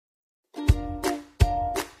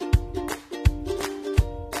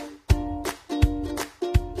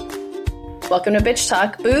Welcome to Bitch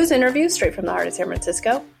Talk, booze interviews straight from the heart of San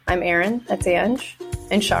Francisco. I'm Erin, that's Ange,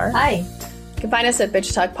 and Shar. Hi. You can find us at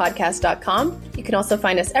bitchtalkpodcast.com. You can also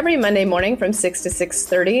find us every Monday morning from 6 to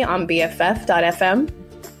 6:30 on BFF.fm.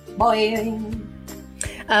 Boing.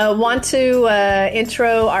 Want to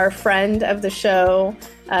intro our friend of the show,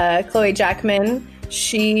 Chloe Jackman.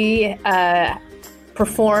 She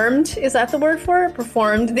performed, is that the word for it?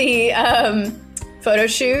 Performed the photo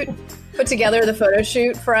shoot, put together the photo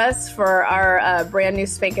shoot for us for our brand new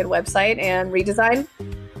spanking website and redesign.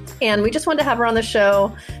 And we just wanted to have her on the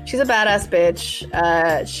show. She's a badass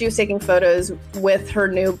bitch. She was taking photos with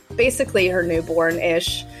her basically her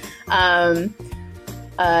newborn-ish,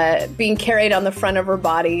 being carried on the front of her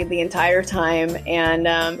body the entire time. And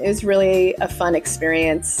it was really a fun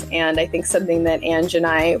experience. And I think something that Ange and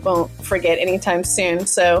I won't forget anytime soon.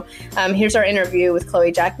 So here's our interview with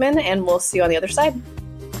Chloe Jackman, and we'll see you on the other side.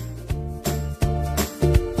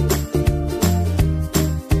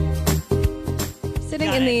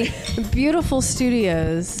 Sitting in the beautiful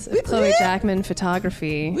studios of Chloe Jackman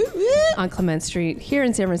Photography on Clement Street here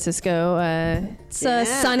in San Francisco. It's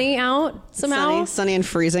sunny out somehow. Sunny and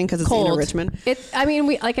freezing because it's cold. in Richmond.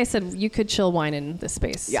 Like I said, you could chill wine in this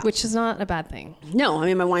space, which is not a bad thing. No, I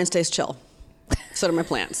mean, my wine stays chill. So do my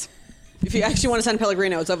plants. If you actually want to San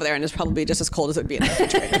Pellegrino, it's over there, and it's probably just as cold as it would be in the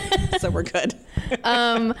refrigerator. So we're good.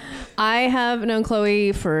 I have known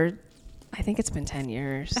Chloe for, I think it's been 10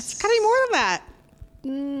 years. It's gotta be more than that.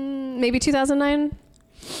 Maybe 2009.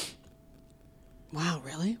 Wow,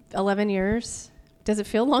 really? 11 years. Does it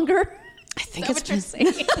feel longer? I think Is that what you're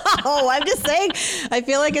saying? Oh, I'm just saying. I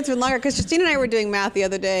feel like it's been longer because Justine and I were doing math the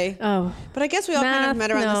other day. Oh. But I guess we all kind of met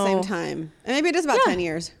around the same time. And maybe it is about 10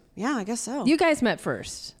 years. Yeah, I guess so. You guys met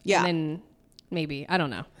first. Yeah. And then maybe, I don't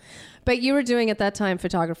know. But you were doing at that time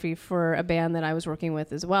photography for a band that I was working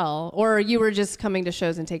with as well. Or you were just coming to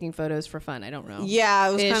shows and taking photos for fun. I don't know. Yeah,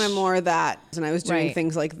 it was kind of more that. And I was doing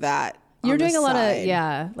things like that. You're doing a lot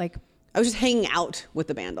side. like. I was just hanging out with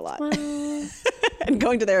the band a lot. And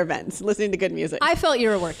going to their events, listening to good music. I felt you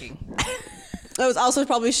were working. I was also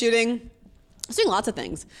probably shooting. I was doing lots of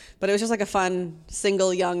things. But it was just like a fun,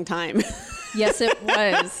 single, young time. Yes, it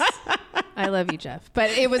was. I love you, Jeff. But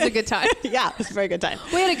it was a good time. Yeah, it was a very good time.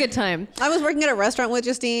 We had a good time. I was working at a restaurant with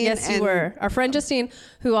Justine. Yes, you were. Our friend Justine,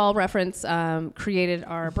 who I'll reference, created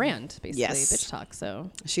our brand, basically, Bitch Talk.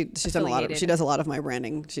 So she's done a lot of. She does a lot of my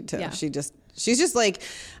branding. She's just like,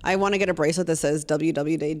 I want to get a bracelet that says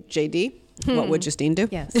WWJD. What would Justine do?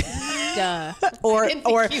 Yes. Duh. or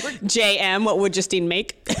JM. What would Justine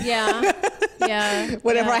make? Yeah. Yeah.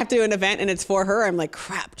 Whenever I have to do an event and it's for her, I'm like,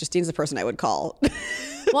 crap. Justine's the person I would call.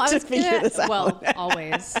 Well, I was figure this out. Well,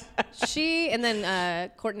 always. She and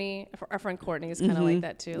then Courtney, our friend Courtney, is kind of like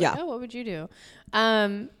that too. Like, oh, what would you do?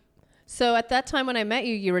 So at that time when I met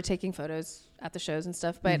you, you were taking photos at the shows and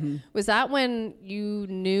stuff. But was that when you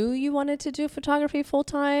knew you wanted to do photography full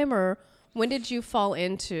time, or when did you fall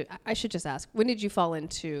into? I should just ask. When did you fall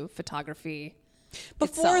into photography?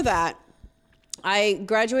 Before that, I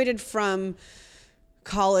graduated from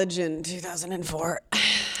college in 2004.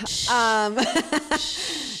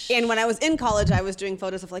 And when I was in college, I was doing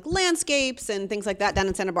photos of like landscapes and things like that down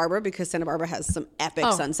in Santa Barbara because Santa Barbara has some epic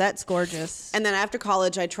sunsets. Gorgeous. And then after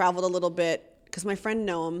college, I traveled a little bit because my friend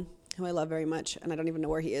Noam, who I love very much, and I don't even know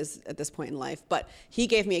where he is at this point in life, but he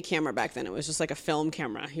gave me a camera back then. It was just like a film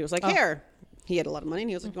camera. He was like, here. He had a lot of money and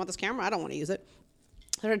he was like, you want this camera? I don't want to use it.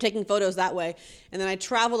 I started taking photos that way. And then I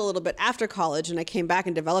traveled a little bit after college and I came back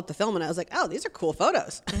and developed the film and I was like, oh, these are cool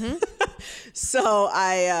photos. So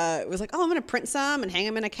I was like, oh, I'm going to print some and hang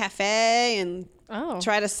them in a cafe and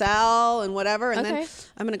try to sell and whatever. And then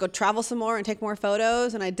I'm going to go travel some more and take more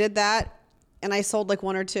photos. And I did that and I sold like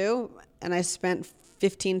one or two and I spent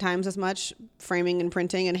 15 times as much framing and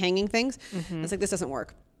printing and hanging things. I was like, this doesn't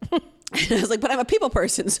work. And I was like, but I'm a people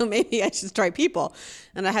person, so maybe I should try people.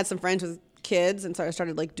 And I had some friends with kids, and so I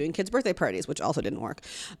started like doing kids' birthday parties, which also didn't work.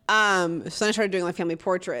 So then I started doing like family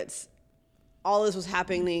portraits. All this was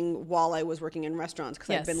happening while I was working in restaurants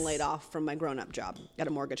because I'd been laid off from my grown-up job at a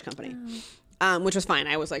mortgage company. Which was fine.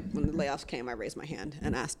 I was like, when the layoffs came, I raised my hand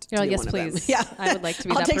and asked to be one of them. Yeah, I would like to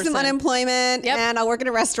be I'll that take person. some unemployment and I'll work in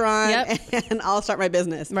a restaurant and I'll start my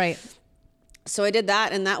business. Right. So I did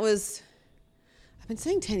that, and that was, I've been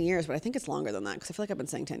saying 10 years, but I think it's longer than that because I feel like I've been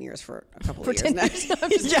saying 10 years for a couple of years now.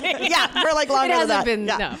 Yeah, for like longer than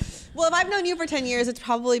that. No. Well, if I've known you for 10 years, it's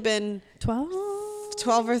probably been 12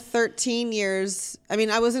 or 13 years. I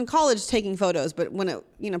mean, I was in college taking photos, but when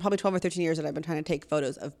probably 12 or 13 years that I've been trying to take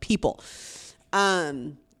photos of people.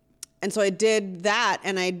 And so I did that,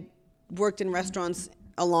 and I worked in restaurants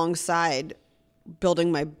alongside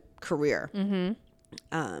building my career.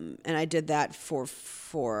 And I did that for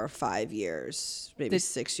 4 or 5 years, maybe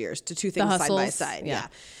 6 years, to two things side by hustles? side. Yeah.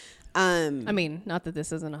 Yeah. I mean, not that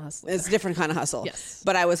this isn't a hustle. It's a different kind of hustle. Yes.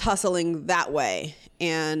 But I was hustling that way,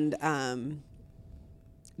 and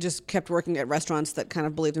just kept working at restaurants that kind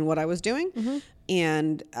of believed in what I was doing.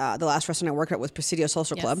 And the last restaurant I worked at was Presidio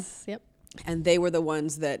Social Club. Yep. And they were the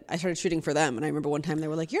ones that I started shooting for them. And I remember one time they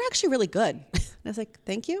were like, "You're actually really good." And I was like,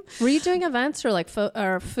 "Thank you." Were you doing events or like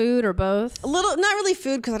or food or both? A little, not really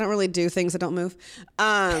food, because I don't really do things that don't move.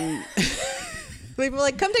 People were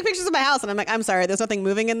like, "Come take pictures of my house," and I'm like, "I'm sorry, there's nothing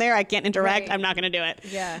moving in there. I can't interact. Right. I'm not going to do it."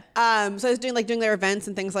 Yeah. So I was doing their events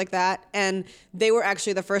and things like that, and they were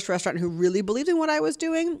actually the first restaurant who really believed in what I was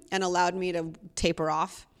doing and allowed me to taper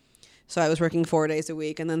off. So I was working 4 days a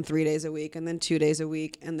week, and then 3 days a week, and then 2 days a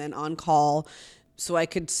week, and then on call, so I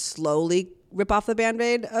could slowly rip off the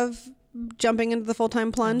Band-Aid of jumping into the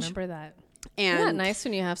full-time plunge. I remember that. And Isn't that nice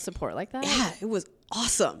when you have support like that? yeah, it was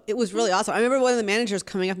awesome. It was really awesome. I remember one of the managers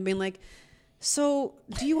coming up and being like, "So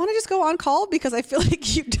do you want to just go on call? Because I feel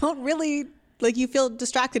like you don't really, like, you feel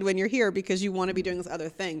distracted when you're here because you want to be doing this other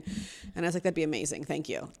thing." And I was like, "That'd be amazing. Thank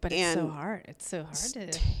you." But and it's so hard. It's so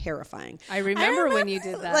hard to... terrifying. I remember when you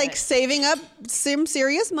did that. Like saving up some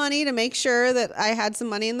serious money to make sure that I had some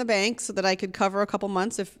money in the bank so that I could cover a couple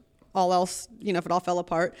months if all else, if it all fell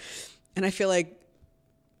apart. And I feel like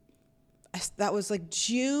that was like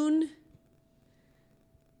June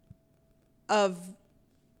of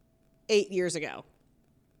 8 years ago,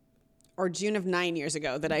 or June of 9 years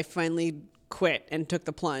ago, that I finally quit and took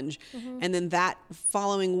the plunge. And then that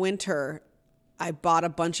following winter, I bought a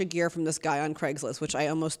bunch of gear from this guy on Craigslist, which I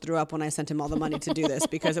almost threw up when I sent him all the money to do this,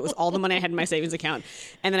 because it was all the money I had in my savings account.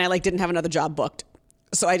 And then I didn't have another job booked.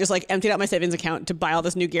 So I just emptied out my savings account to buy all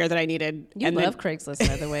this new gear that I needed. You love Craigslist,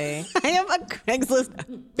 by the way. I am a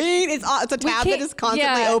Craigslist bean. It's a tab that is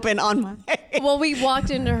constantly open on my... Well, we walked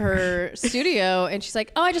into her studio and she's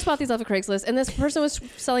like, "Oh, I just bought these off of Craigslist, and this person was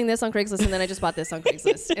selling this on Craigslist, and then I just bought this on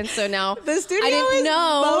Craigslist." And so now The studio I didn't is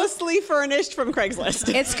know. mostly furnished from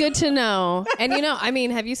Craigslist. It's good to know. And I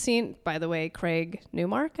mean, have you seen, by the way, Craig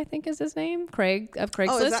Newmark, I think is his name, Craig of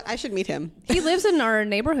Craigslist? I should meet him. He lives in our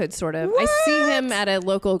neighborhood, sort of. What? I see him at a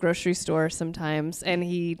local grocery store sometimes, and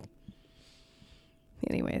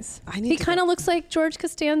anyways, he kind of looks like George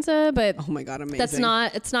Costanza, but Oh my God, amazing.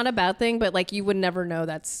 it's not a bad thing, but you would never know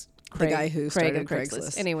that's Craig, guy who Craig started of Craigslist.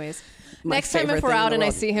 Craigslist. Anyways, My next time favorite if we're thing in out the and I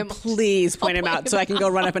world. see him, Please point him I'll out so I can go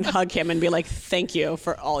run up and hug him and be like, "Thank you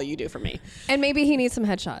for all you do for me." and maybe he needs some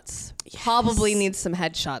headshots. Probably needs some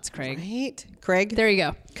headshots, Craig. Right? Craig, There you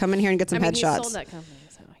go. come in here and get some He headshots. sold that company,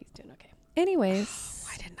 so he's doing okay. Anyways,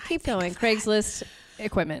 Why didn't I keep think going. Craigslist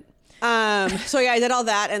equipment. So yeah, I did all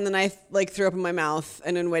that, and then I threw up in my mouth,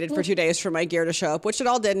 and then waited for 2 days for my gear to show up, which it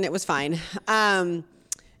all did, and it was fine.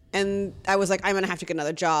 And I was like, I'm gonna have to get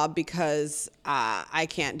another job because I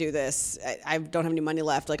can't do this. I don't have any money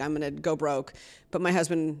left. I'm gonna go broke. But my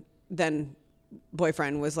husband, then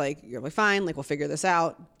boyfriend, was like, "You're like fine. We'll figure this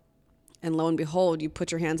out." And lo and behold, you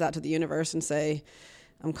put your hands out to the universe and say,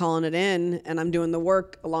 "I'm calling it in, and I'm doing the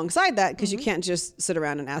work alongside that," because you can't just sit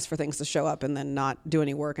around and ask for things to show up and then not do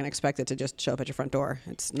any work and expect it to just show up at your front door.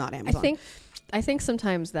 It's not Amazon. I think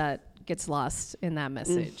sometimes that gets lost in that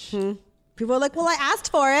message. People are like, "Well, I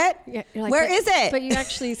asked for it. Yeah, you're like, Where but- is it?" But you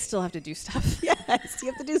actually still have to do stuff. Yes, you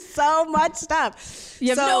have to do so much stuff. You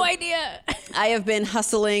have So, no idea. I have been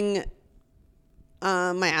hustling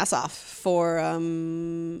my ass off for,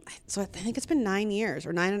 so I think it's been 9 years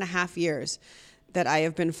or 9.5 years that I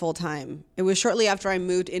have been full time. It was shortly after I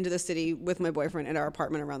moved into the city with my boyfriend at our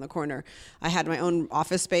apartment around the corner. I had my own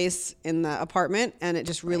office space in the apartment, and it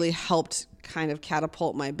just really helped kind of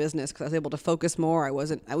catapult my business because I was able to focus more. I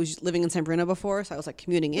was living in San Bruno before, so I was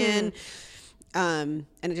commuting in, and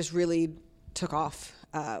it just really took off.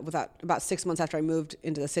 About 6 months after I moved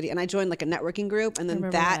into the city, and I joined a networking group, and then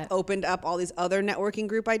that opened up all these other networking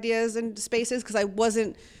group ideas and spaces because I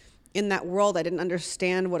wasn't in that world. I didn't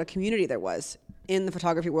understand what a community there was in the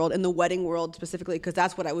photography world, in the wedding world specifically, because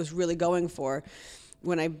that's what I was really going for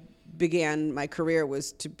when I began my career,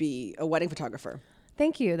 was to be a wedding photographer.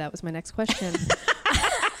 Thank you. That was my next question.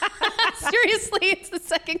 Seriously, it's the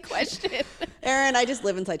second question. Erin, I just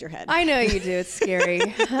live inside your head. I know you do. It's scary.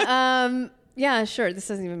 Yeah, sure. This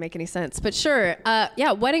doesn't even make any sense. But sure.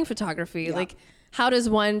 Yeah, wedding photography. Yeah. How does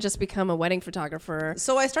one just become a wedding photographer?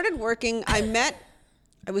 So I started working.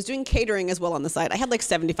 I was doing catering as well on the side. I had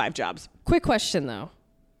 75 jobs. Quick question, though.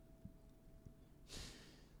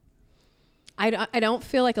 I don't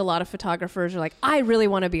feel like a lot of photographers are like, I really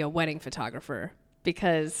want to be a wedding photographer,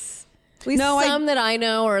 because At least some that I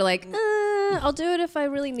know are like, I'll do it if I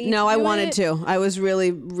really need to. No, I wanted to. I was really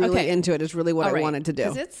into it. It's really what I wanted to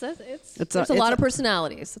do. It's a lot of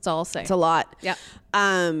personalities. That's all I'll say. It's a lot. Yeah.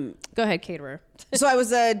 Go ahead, caterer. So I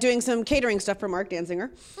was doing some catering stuff for Mark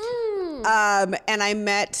Danziger. And I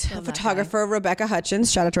met a photographer, Rebecca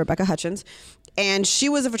Hutchins. Shout out to Rebecca Hutchins. And she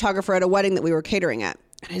was a photographer at a wedding that we were catering at.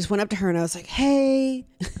 And I just went up to her and I was like, hey,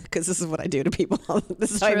 because this is what I do to people.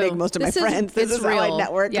 This is how I make most of my friends. This is how I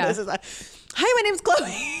network. Yeah. Hi, my name's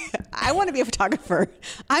Chloe. I want to be a photographer.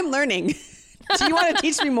 I'm learning. Do you want to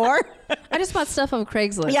teach me more? I just bought stuff on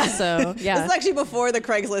Craigslist. Yeah. So, yeah. This is actually before the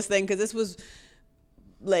Craigslist thing, because this was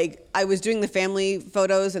like, I was doing the family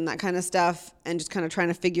photos and that kind of stuff and just kind of trying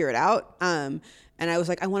to figure it out. And I was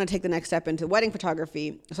like, I want to take the next step into wedding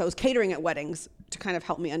photography. So I was catering at weddings to kind of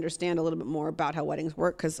help me understand a little bit more about how weddings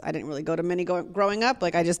work, because I didn't really go to many growing up.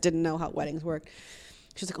 Like, I just didn't know how weddings worked.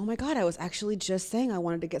 She's like, oh my God, I was actually just saying I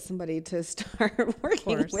wanted to get somebody to start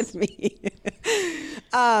working with me.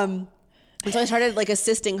 And so I started like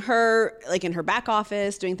assisting her, like in her back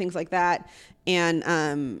office, doing things like that.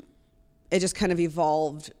 And it just kind of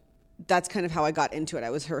evolved. That's kind of how I got into it. I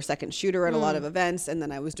was her second shooter at a lot of events, and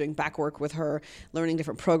then I was doing back work with her, learning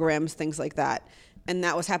different programs, things like that. And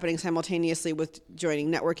that was happening simultaneously with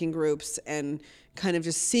joining networking groups and kind of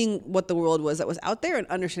just seeing what the world was that was out there, and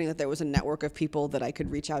understanding that there was a network of people that I could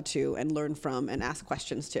reach out to and learn from and ask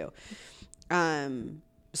questions to.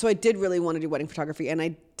 So I did really want to do wedding photography, and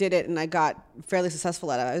I did it, and I got fairly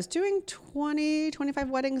successful at it. I was doing 25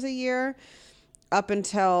 weddings a year up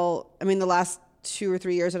until, the last 2 or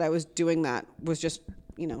 3 years that I was doing that was just,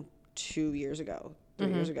 2 years ago,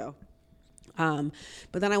 3 years ago. But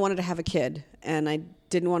then I wanted to have a kid, and I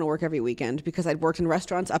didn't want to work every weekend because I'd worked in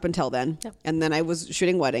restaurants up until then. Yep. And then I was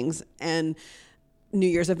shooting weddings and New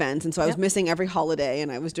Year's events. And so I was missing every holiday,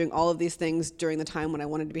 and I was doing all of these things during the time when I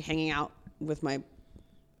wanted to be hanging out with my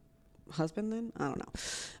husband then. I don't know.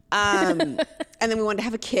 And then we wanted to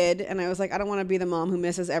have a kid, and I was like, I don't want to be the mom who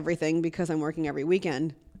misses everything because I'm working every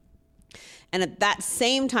weekend. And at that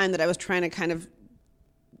same time that I was trying to kind of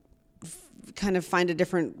find a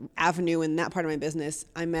different avenue in that part of my business,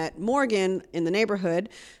 I met Morgan in the neighborhood,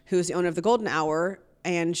 who's the owner of the Golden Hour,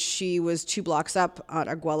 and she was 2 blocks up at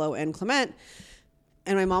Arguello and Clement.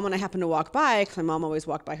 And my mom and I happened to walk by, because my mom always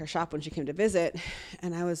walked by her shop when she came to visit.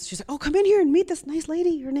 And she's like, oh, come in here and meet this nice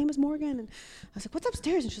lady. Her name is Morgan. And I was like, what's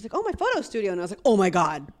upstairs? And she's like, oh, my photo studio. And I was like, oh my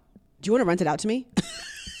God, do you want to rent it out to me?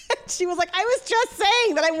 She was like, I was just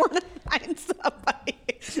saying that I want to find somebody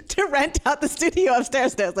to rent out the studio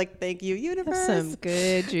upstairs. And I was like, thank you, universe. That's some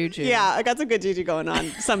good juju. Yeah, I got some good juju going on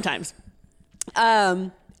sometimes.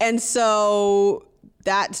 And so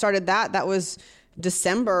that started that. That was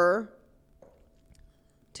December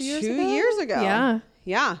 2 years ago. Yeah.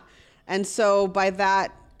 Yeah. And so by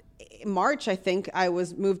that March, I think I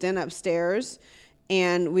was moved in upstairs,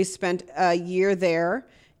 and we spent a year there.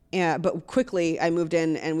 Yeah, but quickly I moved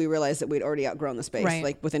in, and we realized that we'd already outgrown the space. Right.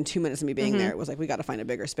 Like within 2 minutes of me being there, it was like, we got to find a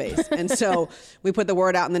bigger space. And so we put the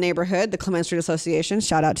word out in the neighborhood, the Clement Street Association.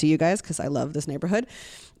 Shout out to you guys, because I love this neighborhood.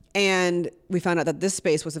 And we found out that this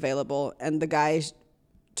space was available, and the guy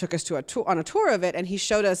took us on a tour of it, and he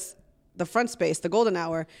showed us the front space, the Golden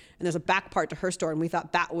Hour, and there's a back part to her store, and we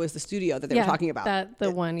thought that was the studio that they were talking about.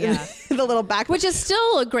 The one, yeah. The little back, which is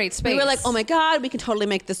still a great space. We were like, oh my God, we can totally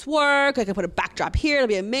make this work. I can put a backdrop here. It'll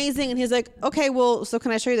be amazing. And he's like, okay, well, so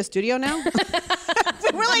can I show you the studio now?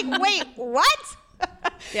 We're like, wait, what?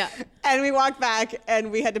 Yeah. And we walked back,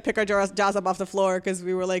 and we had to pick our jaws up off the floor, because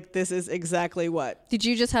we were like, this is exactly what. Did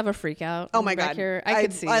you just have a freak out? Oh my God. Here? I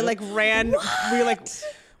could see. I like ran. What?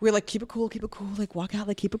 We were like, keep it cool, like walk out,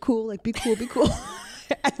 like keep it cool, like be cool.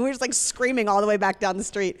 And we were just like screaming all the way back down the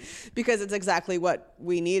street, because it's exactly what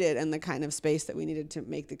we needed, and the kind of space that we needed to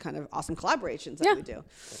make the kind of awesome collaborations that we do.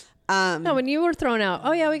 No, when you were thrown out,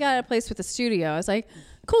 oh yeah, we got a place with a studio. I was like,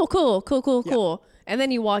 cool. And then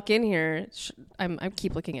you walk in here. I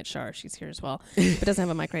keep looking at Shar. She's here as well, but doesn't have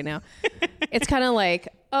a mic right now. It's kind of like,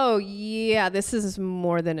 oh yeah, this is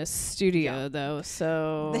more than a studio though.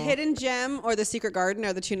 So the Hidden Gem or the Secret Garden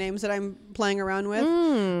are the 2 names that I'm playing around with.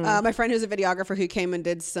 My friend who's a videographer, who came and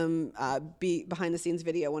did some behind the scenes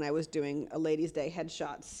video when I was doing a Ladies' Day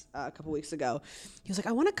headshots a couple weeks ago. He was like,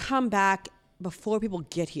 I want to come back before people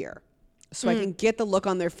get here, so I can get the look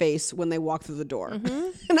on their face when they walk through the door.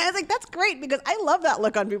 And I was like, that's great, because I love that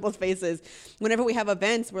look on people's faces. Whenever we have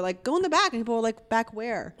events, we're like, go in the back. And people are like, back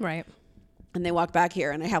where? Right. And they walk back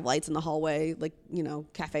here, and I have lights in the hallway, like, you know,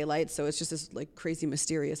 cafe lights. So it's just this like crazy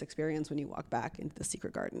mysterious experience when you walk back into the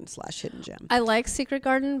Secret Garden / Hidden Gem. I like Secret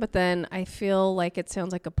Garden, but then I feel like it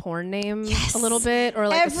sounds like a porn name a little bit, or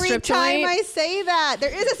like a strip Every time joint. I say that,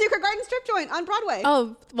 there is a Secret Garden strip joint on Broadway.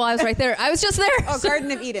 Oh, well, I was right there. I was just there. Oh,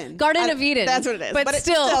 Garden of Eden. Garden of Eden. That's what it is. But But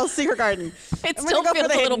still- it's still Secret Garden. It I'm still gonna go feels for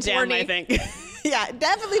the a little Hidden Gem, porny. I think. Yeah, it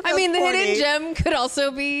definitely feels I mean, the porny. Hidden Gem could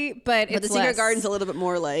also be, but But it's the Secret less. Garden's a little bit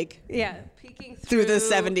more like Yeah, peeking through the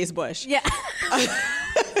 70s bush. Yeah.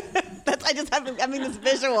 I just have having this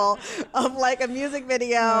visual of like a music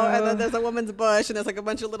video, and then there's a woman's bush, and there's like a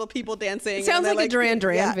bunch of little people dancing. It sounds and they're, like a Duran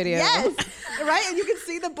Duran video. Yes, right. And you can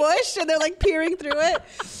see the bush, and they're like peering through it.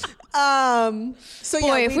 So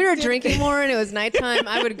Boy, yeah, if we were did- drinking more and it was nighttime,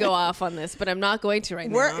 I would go off on this, but I'm not going to right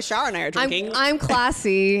now. Shara and I are drinking. I'm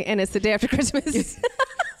classy, and it's the day after Christmas.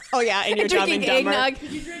 oh yeah, and you're Dumb and drinking Dumber. eggnog.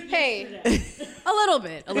 Hey, a little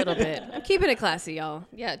bit. I'm keeping it classy, y'all.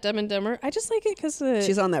 Yeah, Dumb and Dumber. I just like it because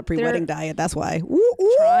She's on that pre-wedding diet. That's why. Ooh,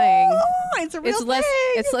 ooh, Trying. It's a real It's thing. less.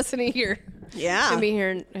 It's less than a year. Yeah. Gonna be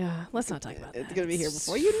here. Let's not talk about that. It's gonna be here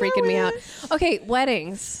before you know Freaking me it. out. Okay,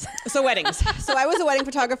 weddings. So weddings. So I was a wedding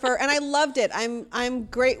photographer, and I loved it. I'm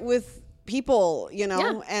great with people, you know,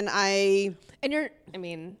 Yeah. and And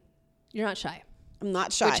you're not shy. I'm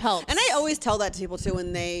not shy. Which helps. And I always tell that to people too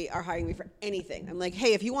when they are hiring me for anything. I'm like,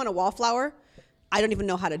 hey, if you want a wallflower, I don't even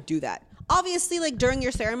know how to do that. Obviously, like during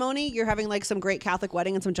your ceremony, you're having like some great Catholic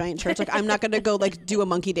wedding in some giant church. Like I'm not going to go like do a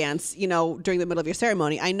monkey dance, you know, during the middle of your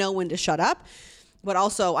ceremony. I know when to shut up, but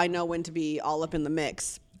also I know when to be all up in the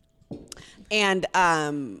mix. And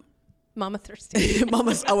Mama thirsty.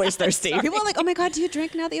 Mama's always thirsty. People are like, oh my God, do you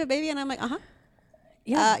drink now that you have a baby? And I'm like,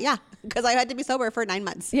 yeah, because I had to be sober for 9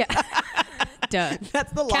 months. Yeah. Duh.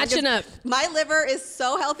 That's the longest. Catching up. My liver is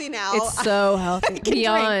so healthy now. It's so healthy. can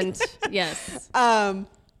Beyond. Yes.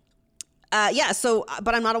 Yeah. So,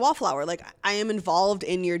 but I'm not a wallflower. Like I am involved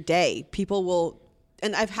in your day. People will,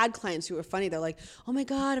 and I've had clients who are funny. They're like, oh my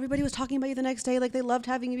God, everybody was talking about you the next day. Like they loved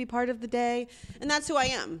having you be part of the day. And that's who I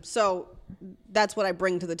am. So that's what I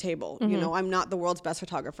bring to the table. You know, I'm not the world's best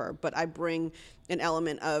photographer, but I bring an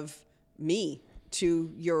element of me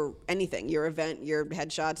to your anything, your event, your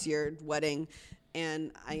headshots, your wedding.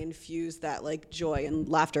 And I infuse that like joy and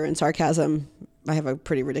laughter and sarcasm. I have a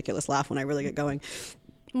pretty ridiculous laugh when I really get going.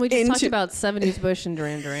 We just talked into- about 70s Bush and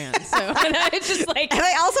Duran Duran. So and it's just like, And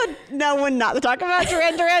I also know when not to talk about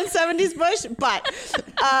Duran Duran 70s Bush, but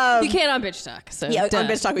you can't on Bitch Talk. So yeah, duh. on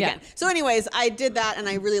Bitch Talk we Yeah. can. So anyways, I did that and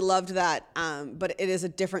I really loved that. But it is a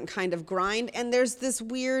different kind of grind. And there's this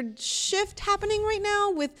weird shift happening right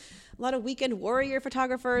now with a lot of weekend warrior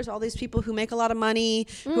photographers, all these people who make a lot of money,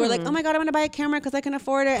 who are like, oh my God, I'm going to buy a camera because I can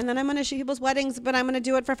afford it. And then I'm going to shoot people's weddings, but I'm going to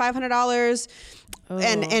do it for $500.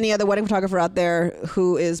 And any other wedding photographer out there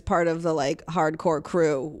who is part of the like hardcore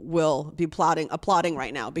crew will be applauding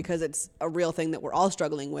right now because it's a real thing that we're all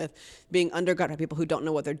struggling with, being undercut by people who don't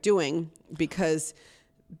know what they're doing because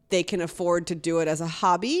they can afford to do it as a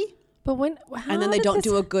hobby. But And then they don't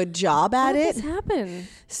do a good job at How did it. this happen?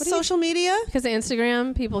 Social media. Because of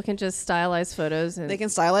Instagram, people can just stylize photos and They can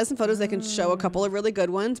stylize some photos. They can show a couple of really good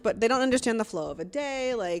ones, but they don't understand the flow of a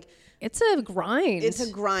day. Like it's a grind. it's a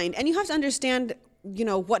grind, and you have to understand, you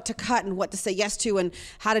know, what to cut and what to say yes to, and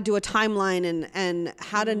how to do a timeline and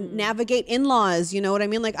how to navigate in-laws. You know what I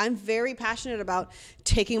mean? Like I'm very passionate about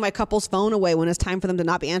taking my couple's phone away when it's time for them to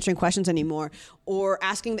not be answering questions anymore, or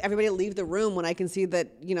asking everybody to leave the room when I can see that,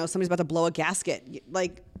 you know, somebody's about to blow a gasket.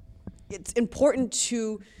 Like it's important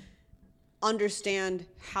to understand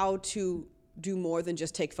how to do more than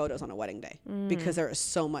just take photos on a wedding day because there is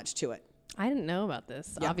so much to it. I didn't know about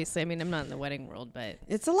this. Yeah. Obviously, I mean, I'm not in the wedding world, but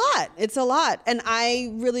It's a lot. It's a lot. And I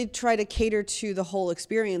really try to cater to the whole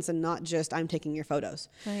experience and not just I'm taking your photos.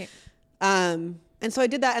 right. And so I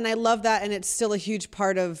did that and I love that. And it's still a huge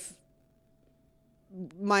part of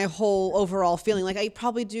my whole overall feeling. Like I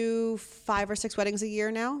probably do 5 or 6 weddings a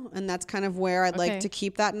year now. And that's kind of where I'd Okay. like to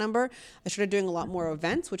keep that number. I started doing a lot more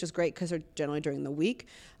events, which is great because they're generally during the week.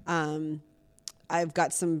 I've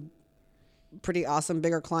got some pretty awesome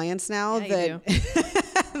bigger clients now Yeah,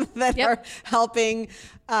 that Yep. are helping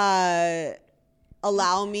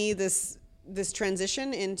allow me this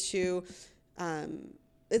transition into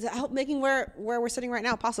it's help making where we're sitting right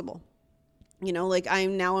now possible. You know, like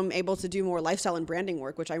I'm able to do more lifestyle and branding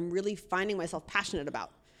work, which I'm really finding myself passionate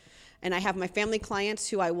about. And I have my family clients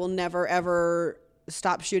who I will never ever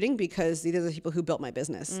stop shooting because these are the people who built my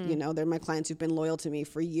business. You know, they're my clients who've been loyal to me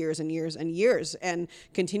for years and years and years and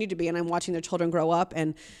continue to be. And I'm watching their children grow up.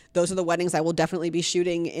 And those are the weddings I will definitely be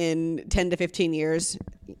shooting in 10 to 15 years.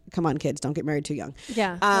 Come on, kids, don't get married too young.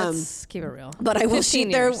 Yeah, let's keep it real. But I will 15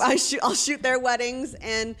 shoot their, years. I'll shoot their weddings.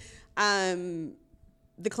 And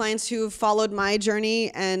the clients who have followed my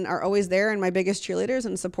journey and are always there and my biggest cheerleaders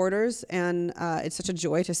and supporters. And it's such a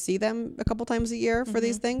joy to see them a couple times a year for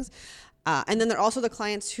these things. And then there are also the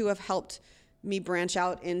clients who have helped me branch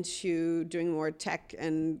out into doing more tech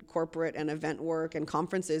and corporate and event work and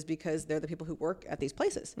conferences because they're the people who work at these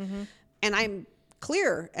places. And I'm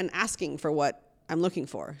clear and asking for what I'm looking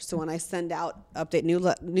for. So when I send out update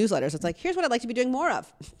newsletters, it's like, here's what I'd like to be doing more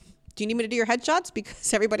of. Do you need me to do your headshots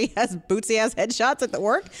because everybody has bootsy ass headshots at the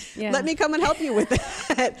work? Yeah. Let me come and help you with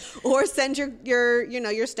that. Or send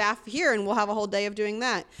your staff here and we'll have a whole day of doing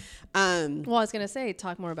that. Well, I was going to say,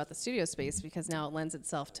 talk more about the studio space because now it lends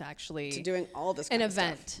itself to actually to doing all this an kind of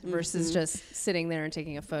event stuff. versus just sitting there and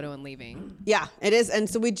taking a photo and leaving. Yeah, it is. And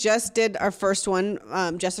so we just did our first one,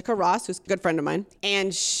 Jessica Ross, who's a good friend of mine.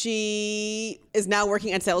 And she is now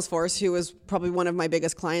working at Salesforce, who is probably one of my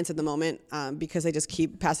biggest clients at the moment because they just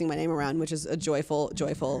keep passing my name around, which is a joyful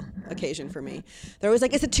occasion for me. They're always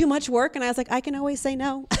like, is it too much work? And I was like, I can always say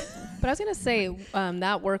no. But I was going to say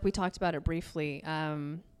that work, we talked about it briefly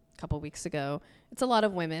couple weeks ago. It's a lot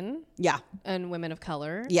of women. Yeah. And women of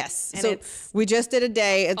color. Yes. And so we just did a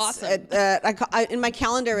day. It's awesome. In my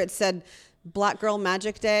calendar, it said Black Girl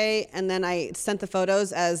Magic Day. And then I sent the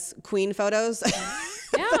photos as Queen photos.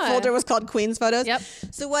 Yeah. The folder was called Queen's Photos. Yep.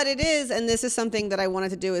 So what it is, and this is something that I wanted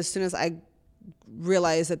to do as soon as I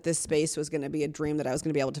realized that this space was going to be a dream that I was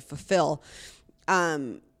going to be able to fulfill,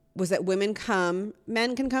 was that women come,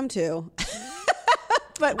 men can come too.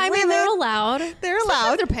 But I mean, they're allowed. They're Especially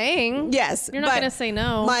allowed. if they're paying. Yes. You're not going to say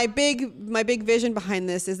no. My big vision behind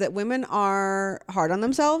this is that women are hard on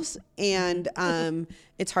themselves and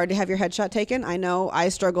it's hard to have your headshot taken. I know I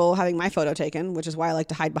struggle having my photo taken, which is why I like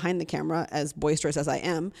to hide behind the camera as boisterous as I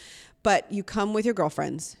am. But you come with your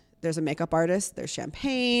girlfriends. There's a makeup artist, there's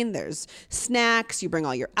champagne, there's snacks, you bring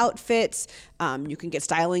all your outfits. You can get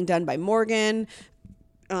styling done by Morgan.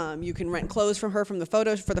 You can rent clothes from her for the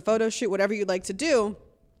photo shoot, whatever you'd like to do.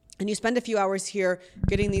 And you spend a few hours here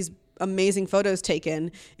getting these amazing photos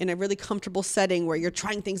taken in a really comfortable setting where you're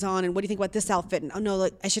trying things on and what do you think about this outfit? And oh no,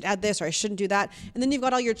 like I should add this or I shouldn't do that. And then you've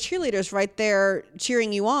got all your cheerleaders right there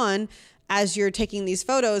cheering you on as you're taking these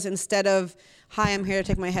photos instead of, hi, I'm here to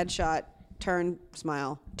take my headshot. Turn,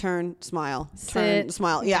 smile, turn, smile, turn,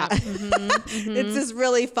 smile. Yeah. It's this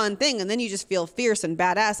really fun thing. And then you just feel fierce and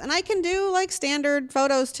badass. And I can do like standard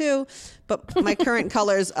photos too, but my current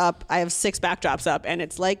color's up. I have 6 backdrops up and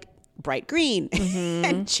it's like bright green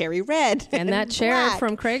and cherry red. And that chair black.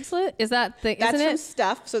 From Craigslist, is that the, That's isn't from it?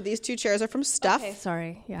 Stuff. So these 2 chairs are from Stuff. Okay,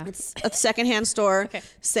 sorry. Yeah. It's a secondhand store. Okay.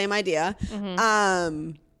 Same idea.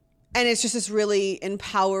 And it's just this really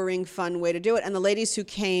empowering, fun way to do it. And the ladies who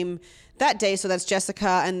came that day, so that's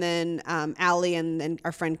Jessica and then Allie and then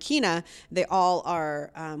our friend Kina, they all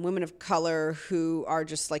are women of color who are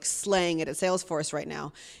just like slaying it at Salesforce right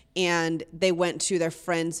now. And they went to their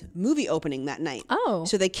friend's movie opening that night. Oh.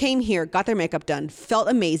 So they came here, got their makeup done, felt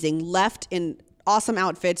amazing, left in awesome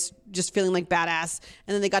outfits, just feeling like badass.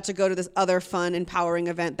 And then they got to go to this other fun, empowering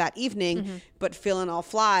event that evening, but feeling all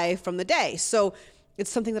fly from the day. So it's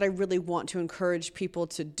something that I really want to encourage people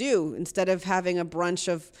to do instead of having a brunch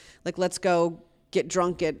of like, let's go get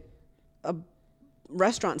drunk at a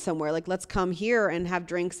restaurant somewhere. Like, let's come here and have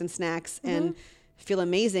drinks and snacks and feel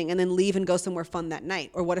amazing and then leave and go somewhere fun that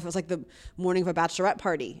night. Or what if it was like the morning of a bachelorette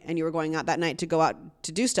party and you were going out that night to go out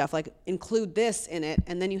to do stuff? Like, include this in it.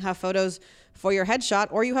 And then you have photos for your headshot,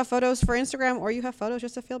 or you have photos for Instagram, or you have photos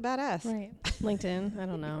just to feel badass. Right. LinkedIn. I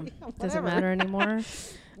don't know. Does it whatever. matter anymore?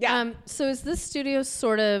 Yeah. So is this studio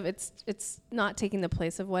sort of, it's not taking the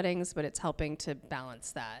place of weddings, but it's helping to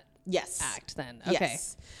balance that Yes. act then? Okay.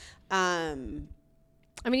 Yes.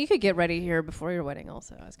 I mean, you could get ready here before your wedding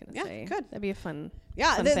also, I was going to Yeah, say. good. That'd be a fun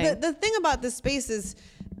Yeah, fun the thing. thing about this space is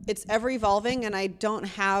it's ever evolving, and I don't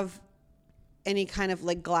have any kind of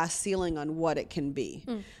like glass ceiling on what it can be.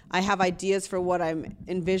 I have ideas for what I'm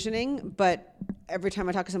envisioning, but every time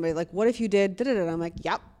I talk to somebody, like, what if you did da-da-da? I'm like,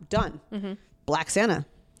 yep, done. Black Santa.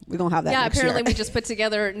 We're going to have that Yeah, next apparently year. we just put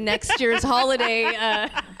together next year's holiday,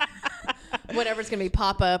 whatever's going to be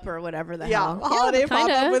pop-up or whatever the hell. Holiday kinda.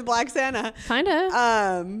 pop-up with Black Santa. Kind of.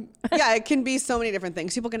 Yeah, it can be so many different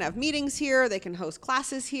things. People can have meetings here. They can host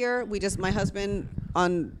classes here. My husband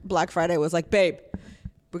on Black Friday was like, babe,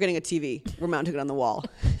 we're getting a TV. We're mounting it on the wall.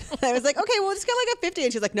 I was like, okay, well, just get like a 50.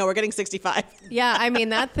 And she's like, no, we're getting 65. Yeah, I mean,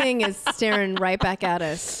 that thing is staring right back at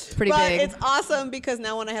us. It's pretty But big. it's awesome because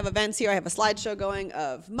now when I have events here, I have a slideshow going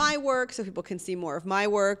of my work so people can see more of my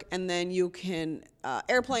work. And then you can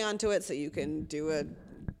AirPlay onto it so you can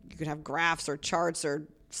have graphs or charts or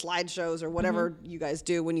slideshows or whatever you guys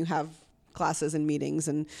do when you have classes and meetings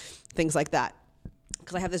and things like that.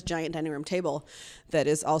 Because I have this giant dining room table that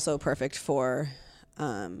is also perfect for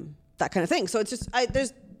that kind of thing. So it's just,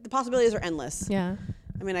 the possibilities are endless. Yeah.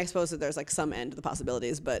 I mean, I suppose that there's like some end to the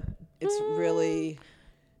possibilities, but it's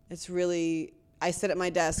really, I sit at my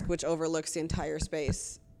desk, which overlooks the entire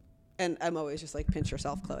space. And I'm always just like, pinch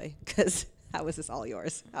yourself, Chloe, because how is this all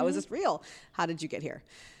yours? How is this real? How did you get here?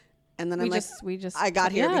 And then I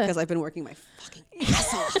got here because I've been working my fucking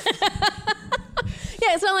ass off.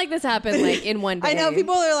 Yeah, it's not like this happened like in one day. I know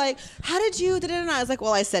people are like, how did you? And I was like,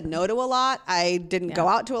 well, I said no to a lot. I didn't go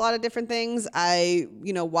out to a lot of different things. I,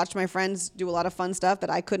 watched my friends do a lot of fun stuff that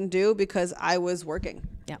I couldn't do because I was working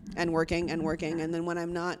and working and working. And then when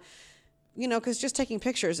I'm not, because just taking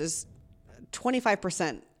pictures is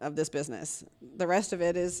 25% of this business. The rest of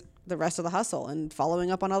it is the rest of the hustle and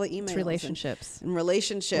following up on all the emails. It's relationships. And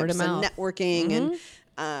relationships Word of and mouth. networking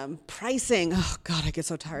and pricing. Oh, God, I get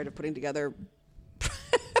so tired of putting together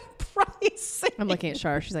pricing. I'm looking at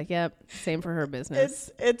Shar. She's like, yep, same for her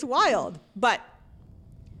business. It's wild. But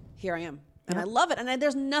here I am. And I love it. And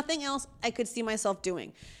there's nothing else I could see myself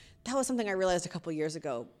doing. That was something I realized a couple years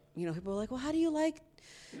ago. People were like, well, how do you like,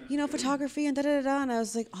 photography and da-da-da-da. And I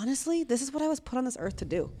was like, honestly, this is what I was put on this earth to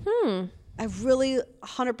do. I really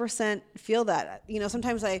 100% feel that.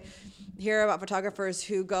 Sometimes I hear about photographers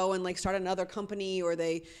who go and like start another company or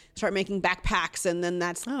they start making backpacks and then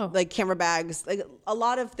that's like camera bags. Like a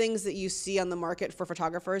lot of things that you see on the market for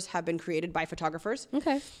photographers have been created by photographers.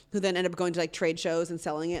 Okay. Who then end up going to like trade shows and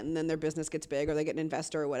selling it and then their business gets big or they get an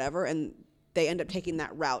investor or whatever and they end up taking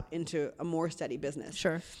that route into a more steady business.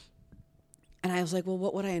 Sure. And I was like, well,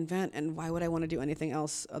 what would I invent and why would I want to do anything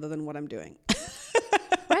else other than what I'm doing?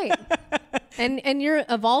 Right. And you're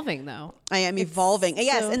evolving though. I am evolving.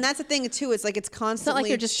 Yes, and that's the thing too. It's like it's constantly It's not like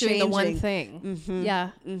you're just changing. doing the one thing.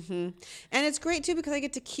 Yeah. And it's great too because I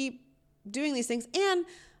get to keep doing these things. And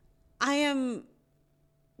I am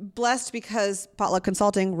blessed because Potluck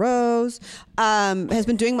Consulting, Rose, has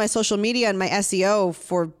been doing my social media and my SEO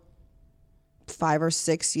for 5 or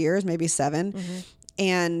 6 years, maybe 7.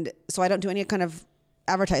 And so I don't do any kind of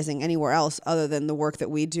advertising anywhere else other than the work that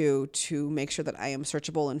we do to make sure that I am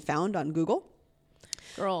searchable and found on Google.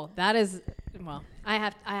 Girl, that is, well,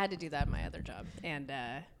 I had to do that in my other job and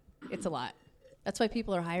it's a lot. That's why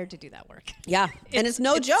people are hired to do that work. Yeah. And it's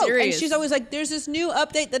no joke. serious. And she's always like, there's this new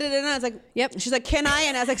update. I was like, yep. She's like, can I?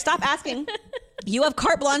 And I was like, stop asking. You have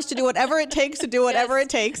carte blanche to do whatever it takes to do whatever it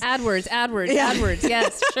takes. AdWords. Yeah. AdWords.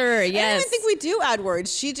 Yes, sure. Yes. I don't even think we do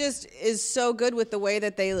AdWords. She just is so good with the way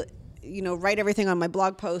that they, write everything on my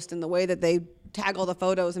blog post and the way that they tag all the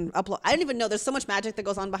photos and upload. I don't even know. There's so much magic that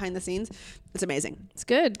goes on behind the scenes. It's amazing. It's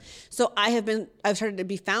good. So I've started to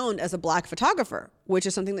be found as a Black photographer, which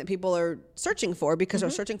is something that people are searching for because they're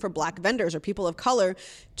searching for Black vendors or people of color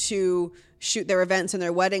to shoot their events and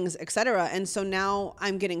their weddings, etc. And so now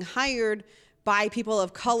I'm getting hired by people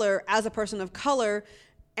of color as a person of color.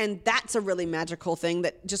 And that's a really magical thing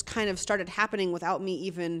that just kind of started happening without me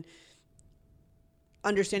even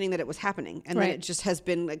understanding that it was happening. And then it just has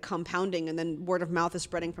been like compounding and then word of mouth is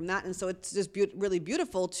spreading from that. And so it's just really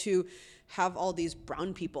beautiful to have all these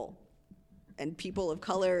brown people and people of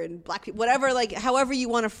color and Black people, whatever, like however you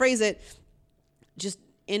want to phrase it, just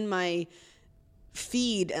in my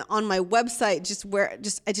feed on my website,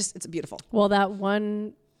 it's beautiful. Well, that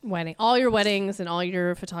one wedding, all your weddings and all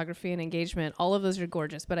your photography and engagement, all of those are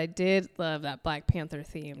gorgeous. But I did love that Black Panther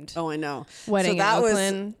themed. Oh, I know. Wedding so that in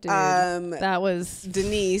Oakland, dude, that was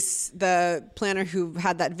Denise, the planner who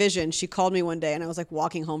had that vision. She called me one day and I was like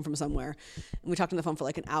walking home from somewhere and we talked on the phone for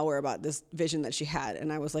like an hour about this vision that she had.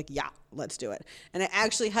 And I was like, yeah, let's do it. And I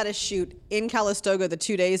actually had a shoot in Calistoga the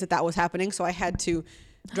 2 days that was happening. So I had to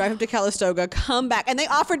drive up to Calistoga, come back, and they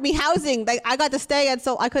offered me housing. I got to stay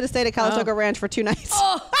I could have stayed at Calistoga Ranch for 2 nights.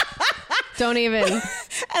 Don't even. And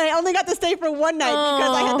I only got to stay for 1 night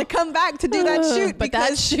because I had to come back to do that shoot. But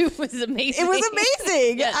that shoot was amazing. It was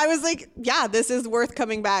amazing. Yes. I was like, yeah, this is worth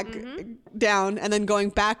coming back down and then going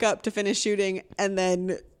back up to finish shooting and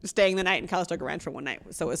then staying the night in Calistoga Ranch for 1 night.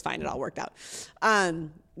 So it was fine. It all worked out.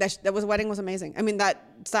 Wedding was amazing. I mean, that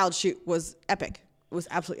styled shoot was epic. It was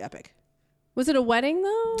absolutely epic. Was it a wedding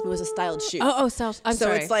though? It was a styled shoot. Styled. I'm sorry.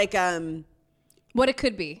 So it's like what it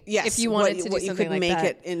could be. Yes, if you wanted to do what something you could like make that.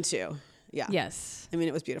 it into. Yeah. Yes. I mean,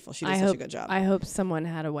 it was beautiful. She did such a good job. I hope someone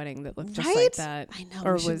had a wedding that looked just Right? like that. I know.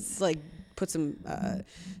 Or We should, was like put some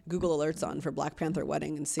Google alerts on for Black Panther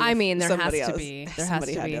wedding and see. I if mean, there has somebody to else- be. There has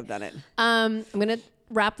somebody to had be. to have done it. I'm gonna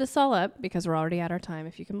wrap this all up because we're already at our time,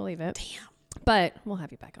 if you can believe it. Damn. But we'll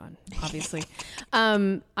have you back on, obviously.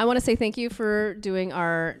 I want to say thank you for doing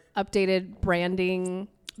our updated branding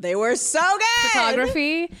They were so good.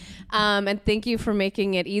 photography. And thank you for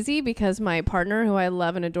making it easy because my partner, who I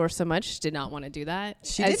love and adore so much, did not want to do that.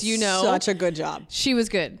 She As did you know, such a good job. she was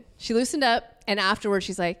good. She loosened up. And afterwards,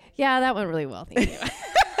 she's like, yeah, that went really well. Thank you.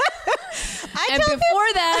 And before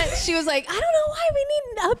that, she was like, I don't know why we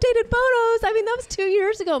need updated photos. I mean, that was 2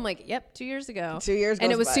 years ago. I'm like, yep, 2 years ago. 2 years And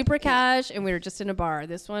goes it was by. super cash, and we were just in a bar.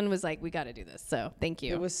 This one was like, we got to do this. So thank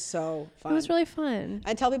you. It was so fun. It was really fun.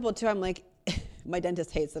 I tell people too, I'm like, my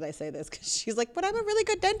dentist hates that I say this because she's like, but I'm a really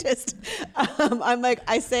good dentist. I'm like,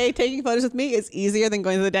 I say taking photos with me is easier than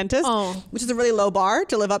going to the dentist, which is a really low bar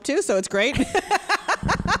to live up to. So it's great.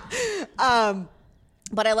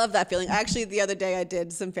 But I love that feeling. Actually, the other day I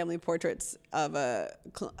did some family portraits of a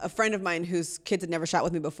friend of mine whose kids had never shot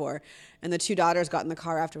with me before. And the two daughters got in the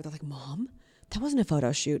car after. They're like, Mom, that wasn't a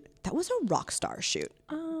photo shoot. That was a rock star shoot.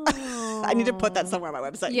 I need to put that somewhere on my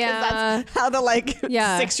website. 'Cause Yeah. that's how the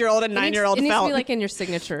 6-year-old and 9-year-old It needs felt. to be like in your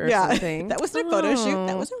signature or yeah. something. That wasn't a photo shoot.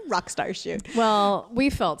 That was a rock star shoot. Well,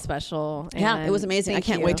 we felt special. Yeah, it was amazing. I thank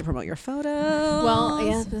can't you. wait to promote your photos. Well,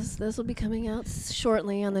 yeah, this will be coming out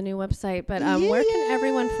shortly on the new website. But where can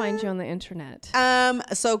everyone find you on the internet?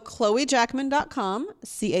 So ChloeJackman.com,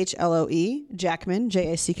 CHLOE, Jackman,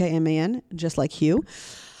 JACKMAN, just like Hugh.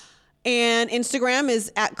 And Instagram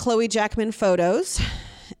is at Chloe Jackman Photos.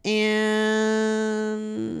 And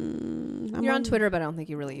You're on Twitter, but I don't think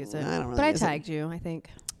you really use it. I don't really but I use it. tagged you, I think.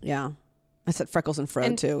 Yeah. I said Freckles and Fro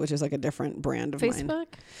And too, which is like a different brand of mine. Facebook?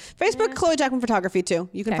 Facebook, Chloe Jackman Photography too.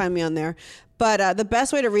 You can Okay. find me on there. But the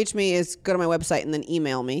best way to reach me is go to my website and then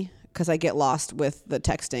email me because I get lost with the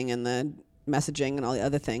texting and the messaging and all the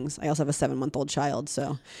other things. I also have a 7-month-old child,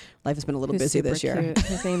 so life has been a little Who's busy super this year. cute.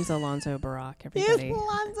 His name's Alonzo Barak, everybody.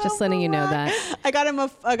 Alonzo Just letting you know Barak. that. I got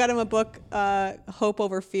him a book, Hope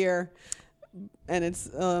Over Fear, and it's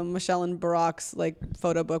Michelle and Barack's like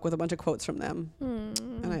photo book with a bunch of quotes from them.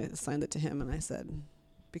 And I signed it to him, and I said,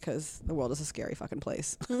 because the world is a scary fucking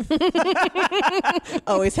place.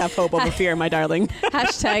 Always have hope over fear, my darling.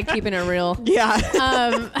 Hashtag keeping it real. Yeah.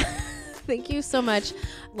 Thank you so much.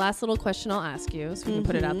 Last little question I'll ask you, so we can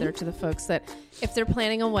put it out there to the folks that if they're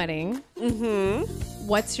planning a wedding,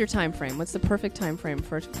 what's your time frame? What's the perfect time frame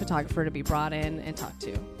for a photographer to be brought in and talked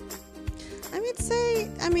to? I would say,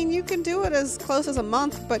 you can do it as close as a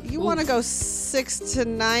month, but you want to go 6 to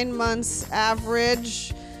 9 months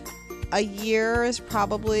average. A year is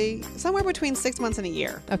probably somewhere between 6 months and a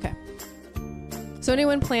year. Okay. So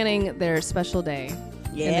anyone planning their special day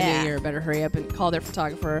in the new year better hurry up and call their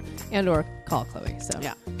photographer and or call Chloe. So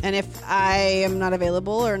Yeah. And if I am not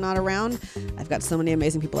available or not around, I've got so many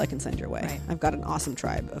amazing people I can send your way. Right. I've got an awesome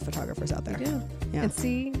tribe of photographers out there. Yeah. Yeah. And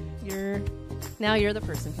see, you're the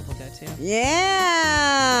person people go to.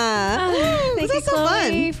 Yeah. Ooh, Thank this you, is so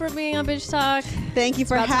Chloe, fun. for being on Bitch Talk. Thank you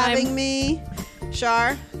for about time. having me.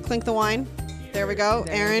 Shar, clink the wine. There we go.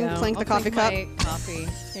 There you Aaron, go. clink the I'll coffee cup. my coffee.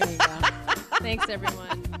 Here you go. Thanks,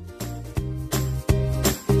 everyone.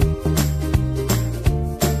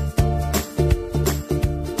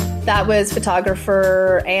 That was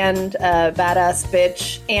photographer and badass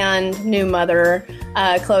bitch and new mother,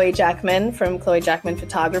 Chloe Jackman from Chloe Jackman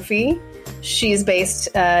Photography. She's based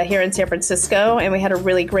here in San Francisco, and we had a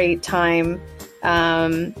really great time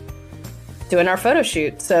doing our photo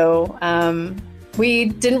shoot. So we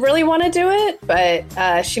didn't really want to do it,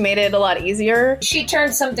 but she made it a lot easier. She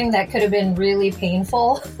turned something that could have been really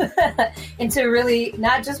painful into really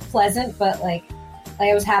not just pleasant, but like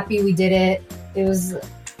I was happy we did it. It was,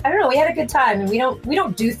 I don't know, we had a good time, and we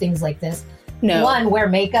don't do things like this. No. One, wear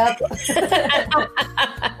makeup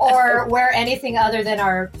or wear anything other than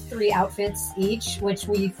our 3 outfits each, which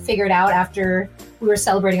we figured out after we were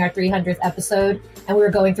celebrating our 300th episode, and we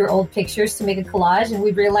were going through old pictures to make a collage, and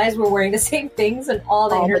we realized we're wearing the same things in all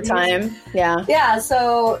the All the interviews. time. Yeah. Yeah,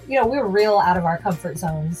 so we were real out of our comfort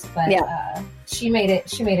zones, but Yeah. she made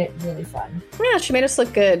it really fun. Yeah, she made us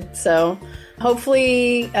look good. So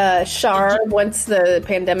hopefully, Shar, once the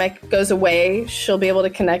pandemic goes away, she'll be able to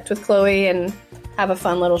connect with Chloe and have a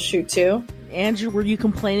fun little shoot too. Andrew, were you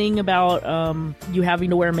complaining about you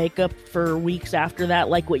having to wear makeup for weeks after that,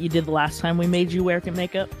 like what you did the last time we made you wear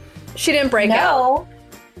makeup? She didn't break out. No,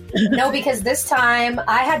 No, because this time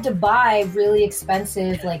I had to buy really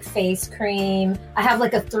expensive like face cream. I have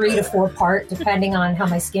like a 3 to 4 part, depending on how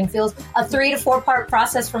my skin feels, a 3 to 4 part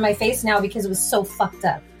process for my face now because it was so fucked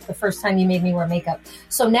up the first time you made me wear makeup.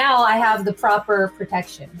 So now I have the proper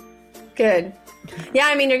protection. Good. Yeah,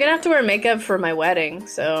 I mean, you're gonna have to wear makeup for my wedding,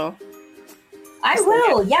 so I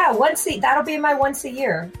will. Yeah, that'll be my once a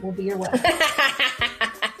year. Will be your wedding.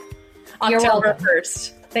 You're October welcome.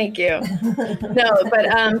 1st. Thank you. No,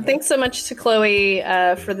 but thanks so much to Chloe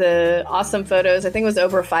for the awesome photos. I think it was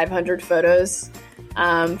over 500 photos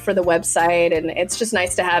for the website, and it's just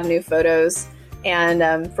nice to have new photos,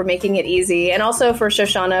 and for making it easy, and also for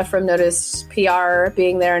Shoshana from Notice PR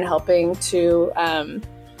being there and helping to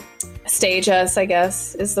stage us, I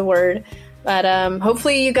guess is the word. But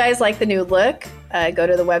hopefully you guys like the new look. Go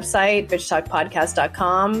to the website,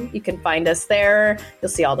 bitchtalkpodcast.com. You can find us there. You'll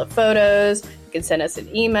see all the photos. You can send us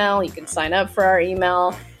an email. You can sign up for our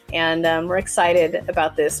email. And we're excited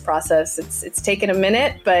about this process. It's taken a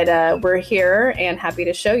minute, but we're here and happy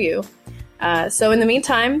to show you. So in the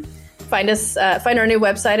meantime, find our new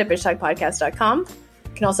website at bitchtalkpodcast.com.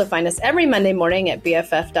 You can also find us every Monday morning at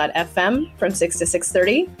bff.fm from 6 to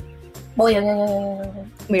 6:30. Oh, yeah.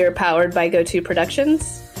 We are powered by GoTo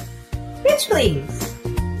Productions. Bitch, please.